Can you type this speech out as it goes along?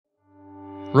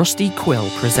Rusty Quill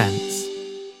presents.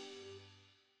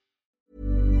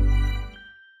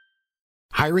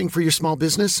 Hiring for your small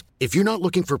business? If you're not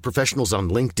looking for professionals on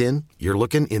LinkedIn, you're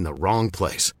looking in the wrong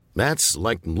place. That's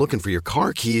like looking for your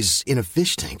car keys in a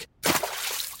fish tank.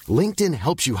 LinkedIn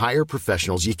helps you hire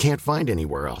professionals you can't find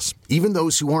anywhere else, even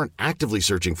those who aren't actively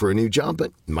searching for a new job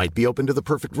but might be open to the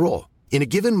perfect role. In a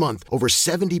given month, over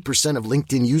 70% of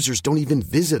LinkedIn users don't even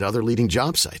visit other leading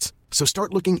job sites. So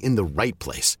start looking in the right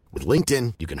place. With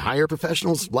LinkedIn, you can hire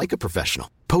professionals like a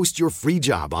professional. Post your free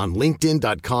job on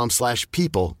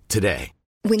linkedin.com/people today.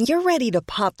 When you're ready to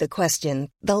pop the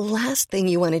question, the last thing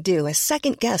you want to do is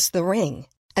second-guess the ring.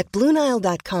 At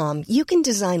BlueNile.com, you can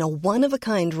design a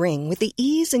one-of-a-kind ring with the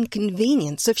ease and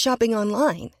convenience of shopping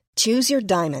online. Choose your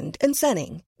diamond and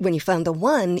setting. When you find the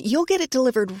one, you'll get it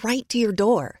delivered right to your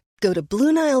door. Go to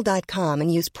BlueNile.com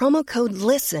and use promo code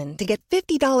LISTEN to get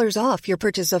 $50 off your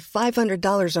purchase of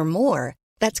 $500 or more.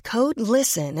 That's code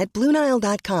LISTEN at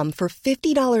BlueNile.com for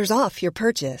 $50 off your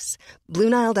purchase.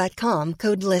 BlueNile.com,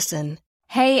 code LISTEN.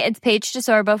 Hey, it's Paige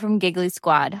DeSorbo from Giggly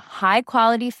Squad. High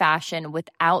quality fashion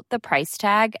without the price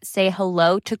tag. Say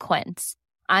hello to Quince.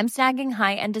 I'm snagging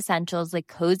high-end essentials like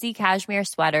cozy cashmere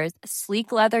sweaters,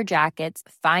 sleek leather jackets,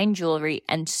 fine jewelry,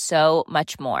 and so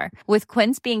much more. With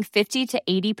Quince being 50 to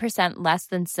 80% less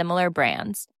than similar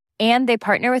brands. And they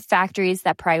partner with factories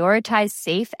that prioritize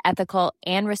safe, ethical,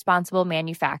 and responsible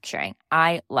manufacturing.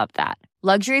 I love that.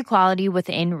 Luxury quality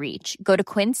within reach. Go to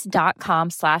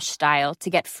quince.com/style to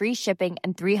get free shipping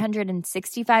and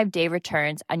 365-day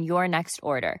returns on your next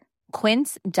order.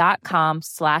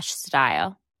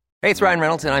 Quince.com/style. Hey, it's Ryan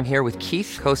Reynolds, and I'm here with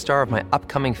Keith, co-star of my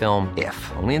upcoming film, If,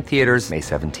 only in theaters May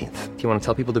 17th. Do you want to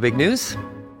tell people the big news?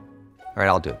 All right,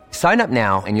 I'll do it. Sign up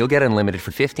now and you'll get unlimited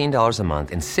for $15 a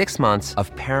month and 6 months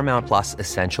of Paramount Plus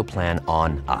Essential Plan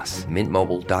on us.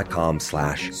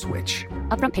 MintMobile.com/switch.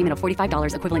 Upfront payment of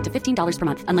 $45 equivalent to $15 per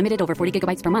month. Unlimited over 40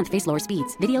 gigabytes per month. Face lower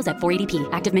speeds. Videos at 480p.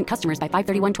 Active Mint customers by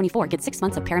 531.24 get 6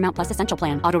 months of Paramount Plus Essential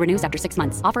Plan. Auto renews after 6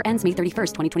 months. Offer ends May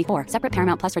 31st, 2024. Separate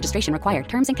Paramount Plus registration required.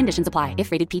 Terms and conditions apply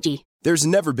if rated PG. There's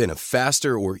never been a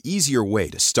faster or easier way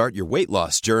to start your weight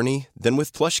loss journey than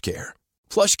with PlushCare.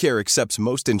 PlushCare accepts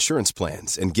most insurance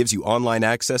plans and gives you online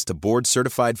access to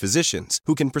board-certified physicians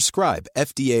who can prescribe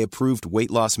FDA-approved weight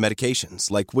loss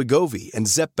medications like Wegovy and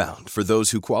Zepbound for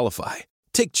those who qualify.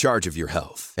 Take charge of your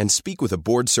health and speak with a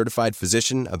board-certified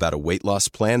physician about a weight loss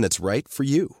plan that's right for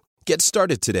you. Get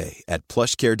started today at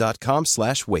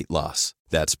plushcare.com/weight loss.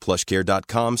 That's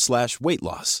plushcare.com/weight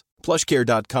loss.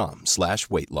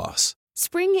 plushcare.com/weight loss.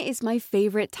 Spring is my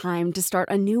favorite time to start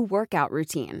a new workout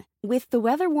routine. With the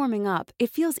weather warming up,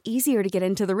 it feels easier to get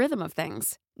into the rhythm of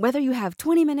things. Whether you have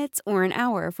 20 minutes or an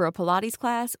hour for a Pilates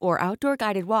class or outdoor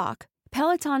guided walk,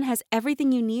 Peloton has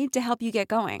everything you need to help you get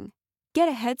going. Get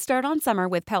a head start on summer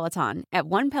with Peloton at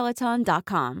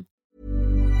onepeloton.com.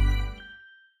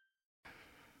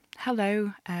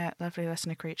 Hello, lovely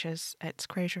listener creatures. It's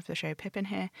creator of the show, Pippin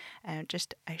here.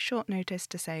 Just a short notice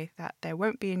to say that there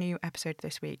won't be a new episode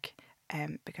this week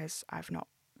because I've not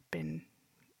been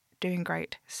doing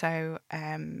great. So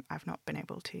I've not been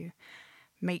able to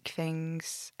make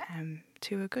things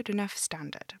to a good enough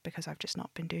standard because I've just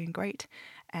not been doing great.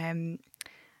 I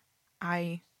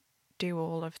do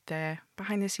all of the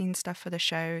behind the scenes stuff for the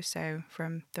show, so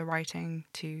from the writing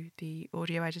to the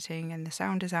audio editing and the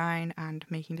sound design and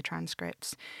making the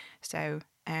transcripts. So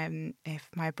if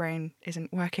my brain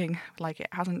isn't working like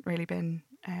it hasn't really been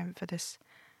for this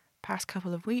past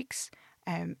couple of weeks,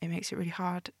 it makes it really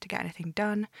hard to get anything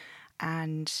done,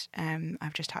 and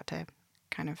I've just had to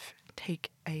kind of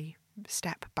take a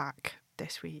step back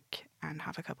this week and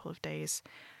have a couple of days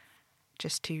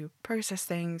just to process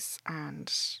things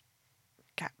and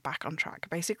get back on track,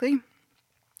 basically.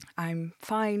 I'm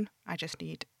fine. I just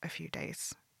need a few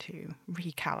days to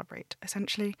recalibrate,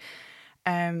 essentially.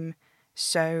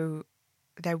 So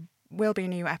there will be a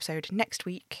new episode next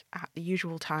week at the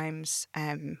usual times,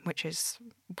 which is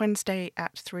Wednesday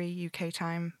at 3 UK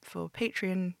time for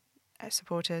Patreon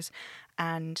supporters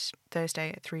and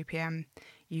Thursday at 3 p.m.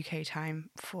 UK time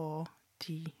for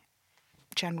the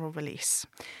general release.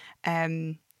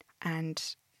 And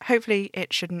hopefully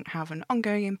it shouldn't have an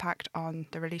ongoing impact on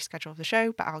the release schedule of the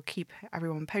show, but I'll keep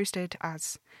everyone posted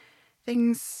as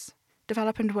things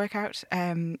develop and work out.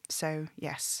 So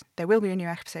yes, there will be a new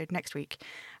episode next week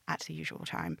at the usual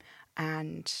time.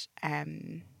 And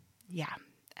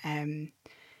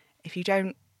if you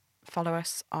don't follow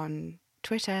us on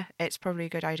Twitter, it's probably a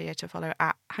good idea to follow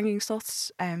at Hanging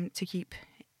Sloths to keep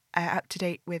up to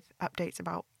date with updates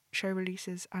about show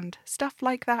releases and stuff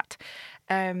like that.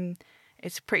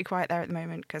 It's pretty quiet there at the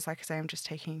moment because, like I say, I'm just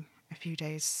taking a few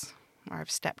days where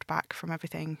I've stepped back from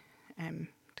everything to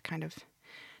kind of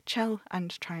chill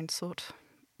and try and sort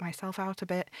myself out a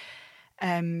bit.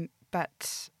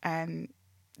 But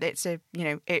it's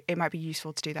it might be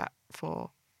useful to do that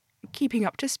for keeping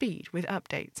up to speed with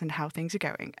updates and how things are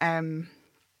going.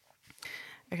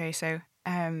 Okay, so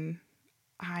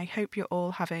I hope you're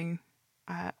all having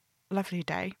a lovely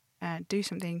day. Do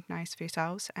something nice for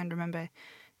yourselves, and remember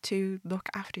to look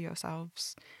after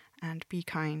yourselves and be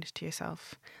kind to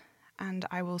yourself. And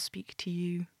I will speak to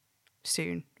you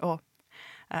soon, or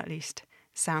at least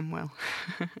Sam will.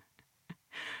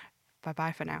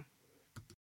 Bye-bye for now.